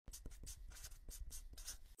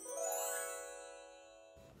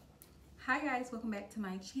Hi guys, welcome back to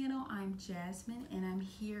my channel. I'm Jasmine and I'm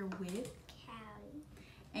here with Callie.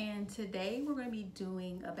 And today we're going to be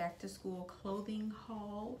doing a back to school clothing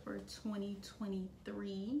haul for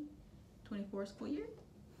 2023-24 school year.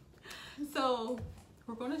 So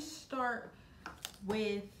we're going to start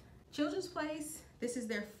with Children's Place. This is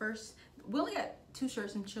their first, we only got 2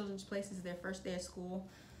 shirts in Children's Place. This is their first day of school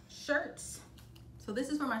shirts. So this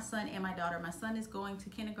is for my son and my daughter. My son is going to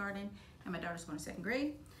kindergarten and my daughter's going to 2nd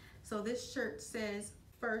grade. So this shirt says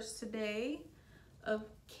first day of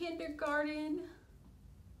kindergarten.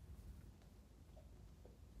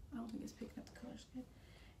 I don't think it's picking up the colors good.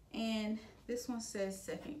 And this one says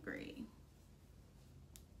 2nd grade.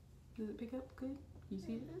 Does it pick up good? You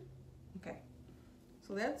see it? Okay.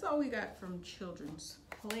 So that's all we got from Children's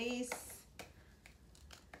Place.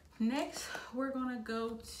 Next, we're gonna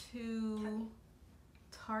go to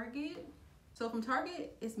Target. So from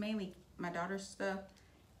Target, it's mainly my daughter's stuff.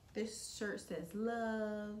 This shirt says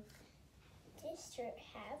love. This shirt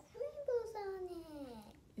has rainbows on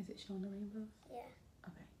it. Is it showing the rainbows? Yeah.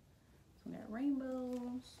 Okay. So we got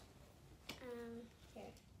rainbows.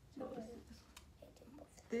 Here. So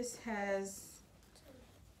this has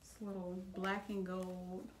this little black and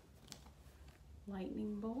gold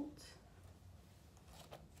lightning bolt.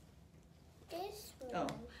 This one. Oh,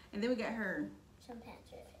 and then we got her Some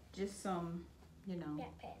pants with it. just some, you know,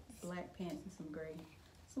 black pants and some gray,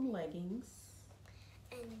 some leggings.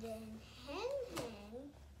 And then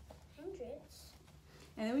Hendrix.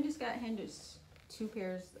 And then we just got Hendrix 2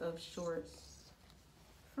 pairs of shorts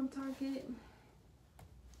from Target.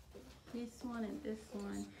 This one and this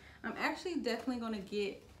one. I'm actually definitely gonna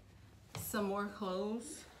get some more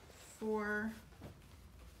clothes for,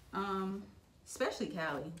 especially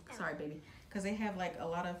Callie. Sorry, baby, because they have like a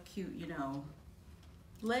lot of cute, you know,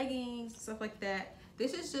 leggings, stuff like that.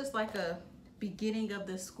 This is just like a beginning of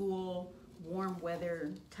the school warm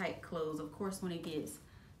weather type clothes. Of course, when it gets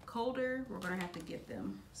colder, we're gonna have to get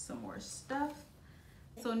them some more stuff.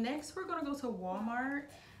 So next we're gonna go to Walmart,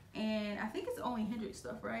 and I think it's only Hendrix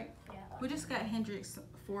stuff, right? Yeah. We just got Hendrix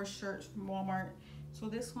 4 shirts from Walmart. So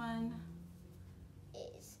this one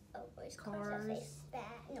Is it's Cars. Say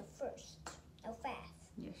fast. No, first. No, fast.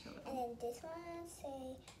 Yeah, show it. And then this one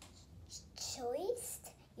say choice.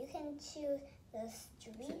 You can choose the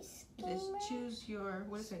street schemer. Just choose your,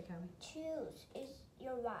 what is it, Callie? Choose is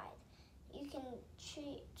your ride. You can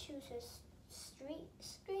choose a street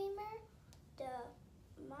screamer, the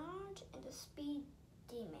Marge, and the speed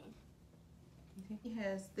demon. Okay. He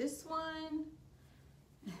has this one,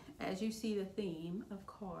 as you see the theme of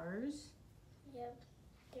cars. Yep.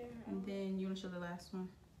 And then you want to show the last one?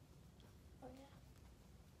 Oh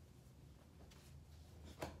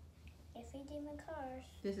yeah. Every demon cars.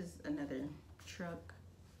 This is another truck.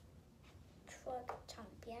 Truck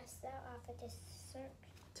champions off of this shirt.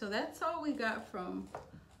 So that's all we got from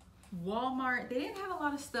Walmart. They didn't have a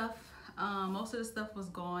lot of stuff. Most of the stuff was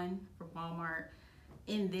gone from Walmart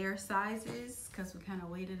in their sizes because we kind of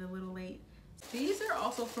waited a little late. These are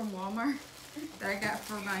also from Walmart that I got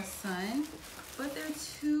for my son, but they're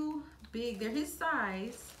too big. They're his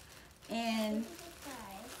size, and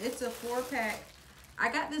it's a 4-pack.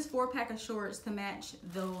 I got this 4-pack of shorts to match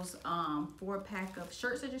those 4-pack of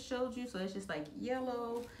shirts I just showed you. So it's just like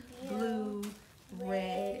yellow, blue,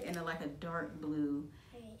 red, and like a dark blue.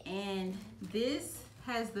 And this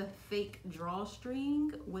has the fake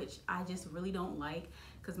drawstring, which I just really don't like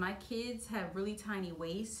because my kids have really tiny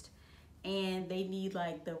waist and they need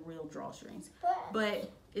like the real drawstrings.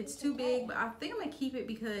 But it's too big, but I think I'm gonna keep it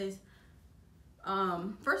because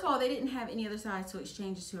first of all, they didn't have any other size to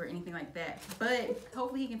exchange it to or anything like that. But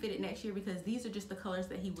hopefully he can fit it next year because these are just the colors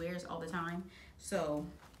that he wears all the time. So,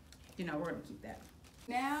 you know, we're gonna keep that.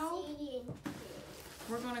 Now,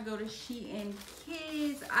 we're gonna go to Shein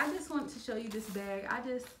Kids. I just want to show you this bag. I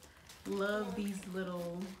just love these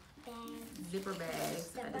little zipper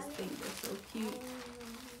bags. I just think they're so cute.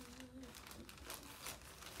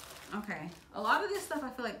 Okay, a lot of this stuff I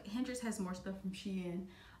feel like Hendrix has more stuff from Shein.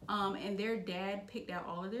 And their dad picked out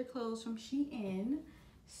all of their clothes from Shein.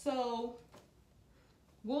 So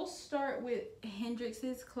we'll start with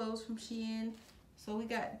Hendrix's clothes from Shein. So we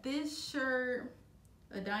got this shirt,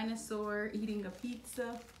 a dinosaur eating a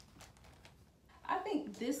pizza. I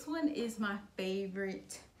think this one is my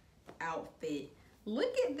favorite outfit.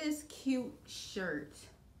 Look at this cute shirt.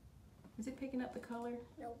 Is it picking up the color?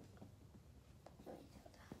 Nope.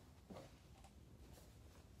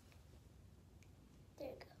 There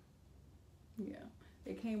you go. Yeah,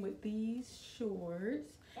 it came with these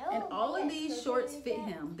shorts, and all of these shorts fit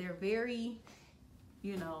him. They're very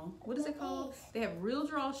you know, what is it called? They have real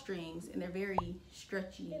drawstrings and they're very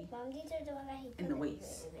stretchy Mom, these are the ones that he in the put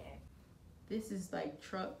waist. there. This is like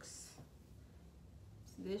trucks.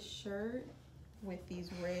 This shirt with these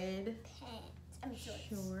red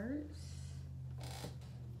shorts.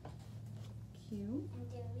 Cute.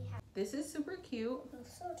 And then we have This is super cute.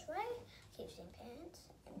 shorts, right? Keep saying pants.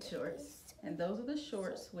 And Shorts. these. And those are the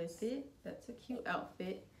shorts with it. That's a cute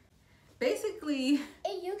outfit. Basically,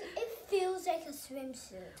 It feels like a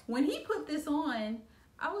swimsuit. when he put this on,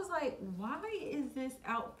 I was like, why is this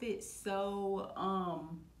outfit so,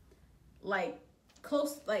 like,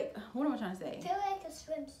 close, like, what am I trying to say? Feel like a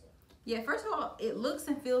swimsuit. Yeah, first of all, it looks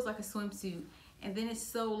and feels like a swimsuit, and then it's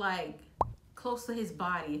so, like, close to his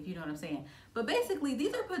body, if you know what I'm saying. But basically,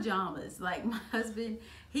 these are pajamas. Like, my husband,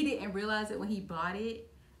 he didn't realize it when he bought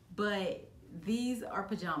it, but these are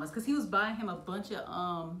pajamas, because he was buying him a bunch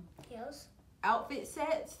of, Heels. outfit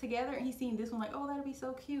sets together, and he seen this one like, oh, that'd be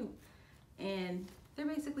so cute. And they're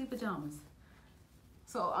basically pajamas.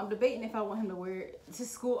 So I'm debating if I want him to wear it to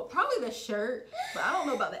school. Probably the shirt, but I don't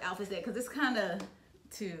know about the outfit set because it's kind of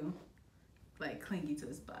too like clingy to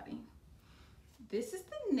his body. This is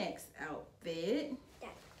the next outfit. That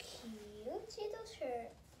cute little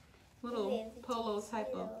shirt. Little With polo these type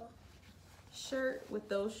of little- shirt with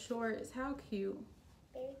those shorts. How cute.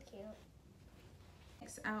 Very cute.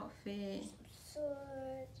 Next outfit.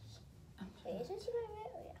 Swords. Wait, is this even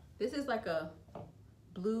red? Oh, yeah. This is like a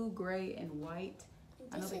blue, gray, and white.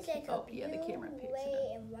 I know This they is keep- like oh, a yeah, the blue, camera picks it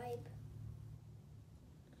gray, and white.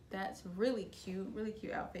 That's really cute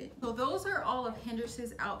outfit. So those are all of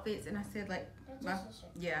Hendrix's outfits, and I said like, That's my, just a shirt.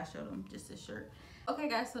 yeah, I showed them just a shirt. Okay,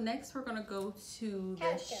 guys, so next we're gonna go to the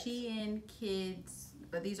Cowgirls. Shein kids,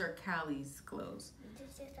 but these are Callie's clothes.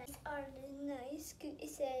 This is like, these are the nice. It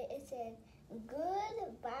said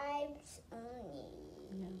good vibes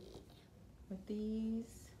only. With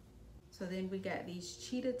these. So then we got these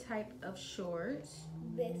cheetah type of shorts.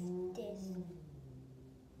 With this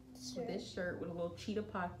With shirt. this shirt with a little cheetah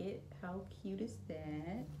pocket. How cute is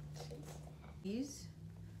that? These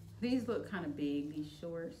look kind of big, these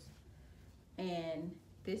shorts. And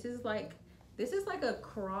this is like a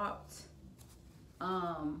cropped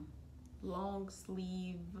long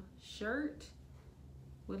sleeve shirt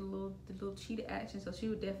with the little cheetah action. So she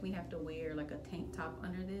would definitely have to wear like a tank top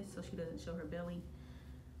under this so she doesn't show her belly.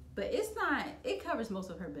 But it covers most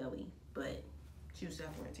of her belly, but she would still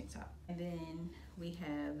have to wear a tank top. And then we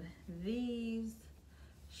have these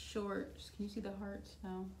shorts. Can you see the hearts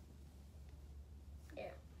now? Yeah.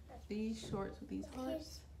 These shorts with these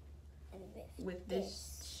hearts. And With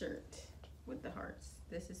this shirt with the hearts.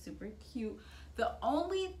 This is super cute. The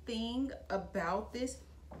only thing about this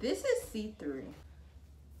is see-through.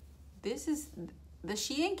 This is the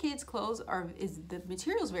Shein kids clothes the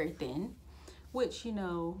material's very thin, which, you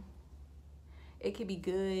know, it could be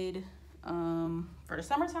good for the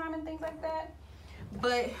summertime and things like that.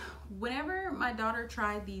 But whenever my daughter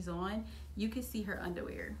tried these on, you could see her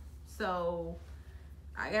underwear. So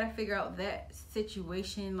I gotta figure out that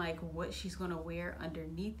situation, like what she's gonna wear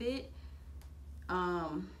underneath it.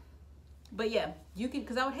 But yeah, you can,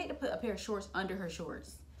 because I would hate to put a pair of shorts under her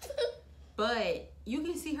shorts. But you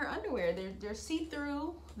can see her underwear. They're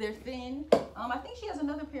see-through. They're thin. I think she has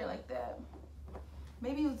another pair like that.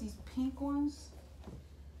 Maybe it was these pink ones.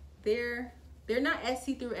 They're not as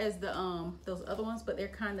see-through as the those other ones, but they're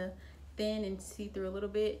kind of thin and see-through a little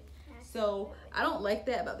bit. So I don't like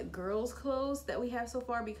that about the girls' clothes that we have so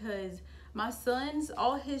far, because my son's,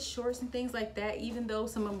 all his shorts and things like that, even though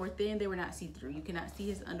some of them were thin, they were not see-through. You cannot see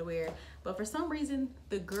his underwear. But for some reason,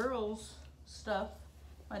 the girls' stuff,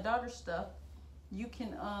 my daughter's stuff, you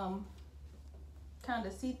can kind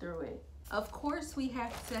of see through it. Of course, we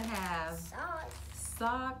have to have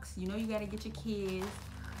socks. You know, you got to get your kids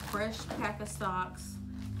fresh pack of socks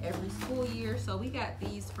every school year. So we got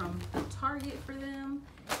these from Target for them.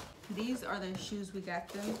 These are the shoes we got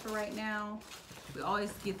them for right now. We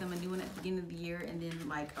always get them a new one at the beginning of the year, and then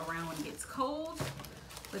like around when it gets cold.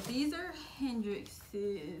 But these are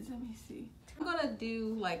Hendrix's. Let me see. I'm gonna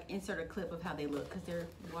do like insert a clip of how they look because they're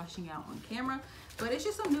washing out on camera. But it's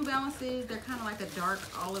just some New Balances. They're kind of like a dark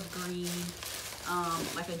olive green,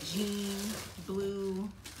 like a jean blue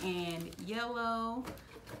and yellow.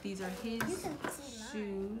 These are his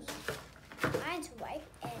shoes. Mine's white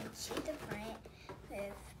and cheetah print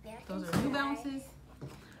with black. Those are New Balances.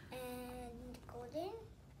 And golden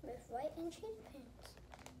with white and cheetah prints.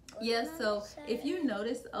 Yeah, so if you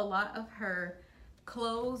notice, a lot of her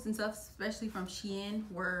clothes and stuff, especially from Shein,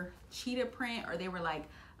 were cheetah print, or they were like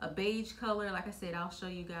a beige color. Like I said, I'll show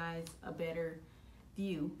you guys a better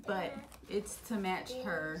view, but it's to match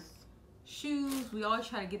her shoes, we always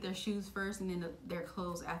try to get their shoes first and then their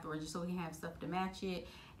clothes afterwards, just so we can have stuff to match it.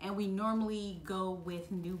 And we normally go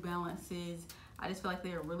with New Balances. I just feel like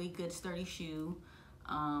they're a really good sturdy shoe.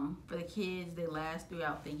 For the kids, they last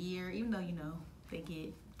throughout the year, even though, you know, they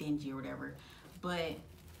get dingy or whatever. But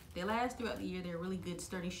they last throughout the year. They're a really good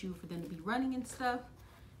sturdy shoe for them to be running and stuff.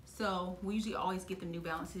 So we usually always get them New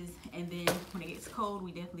Balances. And then when it gets cold,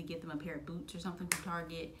 we definitely get them a pair of boots or something from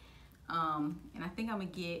Target. And I think I'm gonna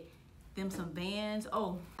get them some Vans.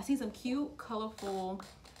 Oh, I seen some cute, colorful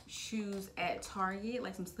shoes at Target,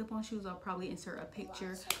 like some slip-on shoes. I'll probably insert a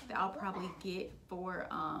picture that I'll probably get for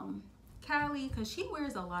Callie, because she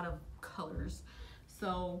wears a lot of colors.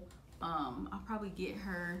 So I'll probably get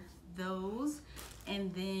her those.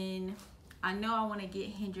 And then I know I want to get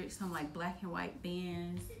Hendrix some like black and white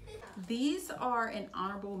Vans. These are an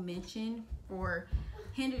honorable mention for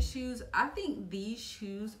Hendrix shoes. I think these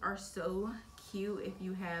shoes are so cute if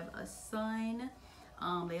you have a son.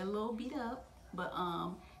 They're a little beat up, but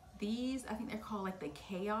these, I think they're called like the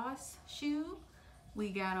Chaos shoe. We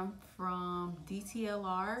got them from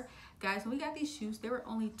DTLR. Guys, when we got these shoes, they were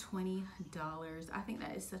only $20. I think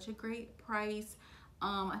that is such a great price.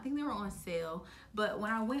 I think they were on sale, but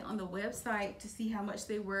when I went on the website to see how much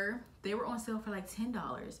they were on sale for like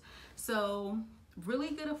 $10. So really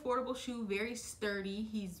good affordable shoe, very sturdy.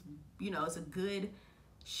 He's, you know, it's a good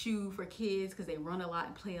shoe for kids because they run a lot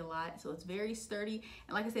and play a lot, so it's very sturdy.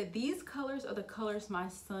 And like I said, these colors are the colors my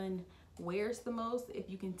son wears the most. If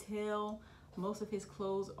you can tell, most of his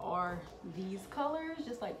clothes are these colors,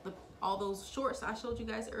 just like all those shorts I showed you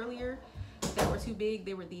guys earlier that were too big,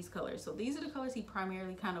 they were these colors. So these are the colors he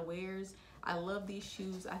primarily kind of wears. I love these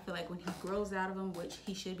shoes. I feel like when he grows out of them, which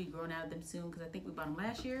he should be growing out of them soon because I think we bought them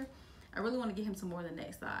last year, I really want to get him some more the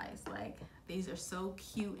next size. Like, these are so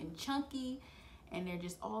cute and chunky, and they're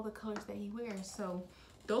just all the colors that he wears. So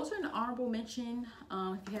those are an honorable mention.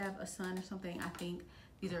 If you have a son or something, I think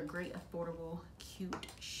these are a great, affordable, cute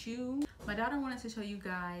shoe. My daughter wanted to show you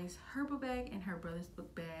guys her book bag and her brother's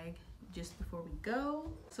book bag just before we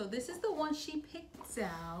go. So this is the one she picked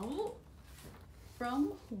out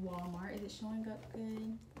from Walmart. Is it showing up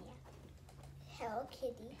good? Yeah. Hello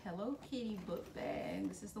Kitty. Hello Kitty book bag.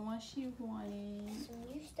 This is the one she wanted. Some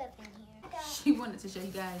new stuff in here. She wanted to show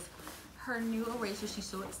you guys her new eraser she's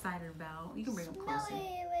so excited about. You can bring them closer.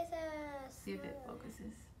 Smelly erasers. See if it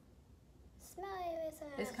focuses. Smelly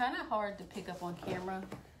erasers. It's kind of hard to pick up on camera.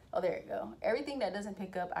 Oh, there you go. Everything that doesn't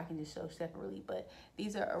pick up, I can just show separately. But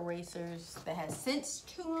these are erasers that has scents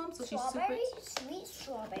to them. So she's strawberry, super... sweet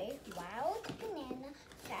strawberry, wild banana,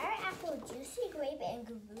 sour apple, juicy grape, and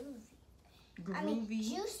groovy. I mean,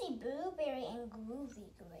 juicy blueberry and groovy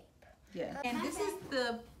grape. Yeah. And this is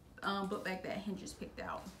the book bag that Hendrix picked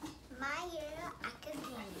out. My Hero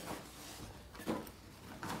Academia.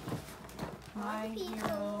 My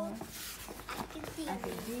Hero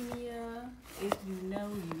Academia. If you know,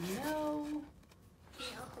 you know.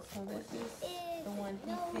 So this is the one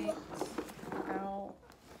he picked out.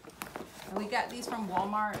 And we got these from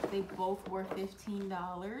Walmart. They both were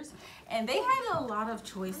 $15. And they had a lot of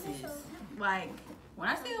choices. Like, when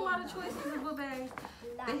I say a lot of choices in book bags,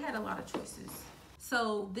 they had a lot of choices.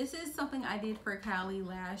 So this is something I did for Callie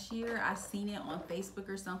last year. I seen it on Facebook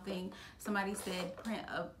or something. Somebody said print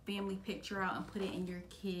a family picture out and put it in your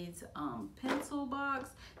kids' pencil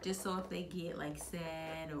box, just so if they get like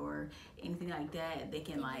sad or anything like that, they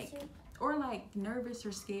can like, or like nervous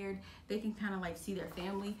or scared, they can kind of like see their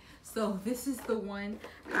family. So this is the one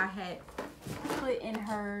I had put in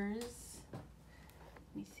hers.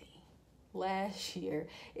 Let me see. Last year.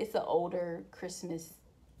 It's an older Christmas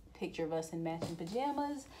picture of us in matching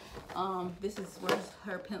pajamas. This is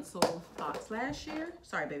her pencil box last year.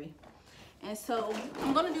 Sorry, baby. And so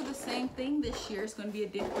I'm gonna do the same thing this year. It's gonna be a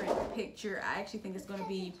different picture. I actually think it's gonna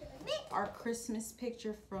be our Christmas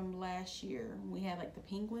picture from last year. We had like the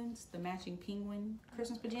penguins, the matching penguin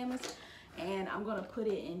Christmas pajamas. And I'm gonna put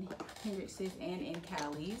it in Hendrix's and in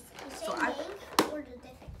Callie's. So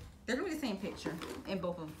they're gonna be the same picture in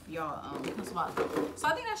both of y'all pencil boxes. So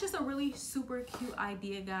I think that's just a really super cute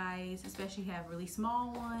idea, guys, especially if you have really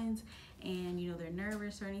small ones and you know they're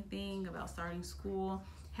nervous or anything about starting school.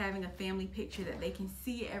 Having a family picture that they can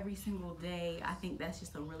see every single day, I think that's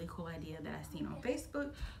just a really cool idea that I've seen on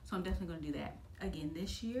Facebook. So I'm definitely gonna do that again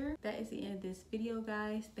this year. That is the end of this video,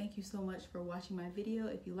 guys. Thank you so much for watching my video.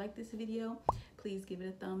 If you like this video, please give it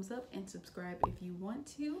a thumbs up and subscribe if you want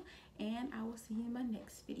to. And I will see you in my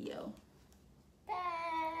next video. Bye.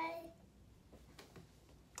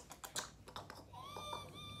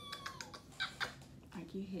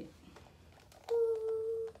 Like you hit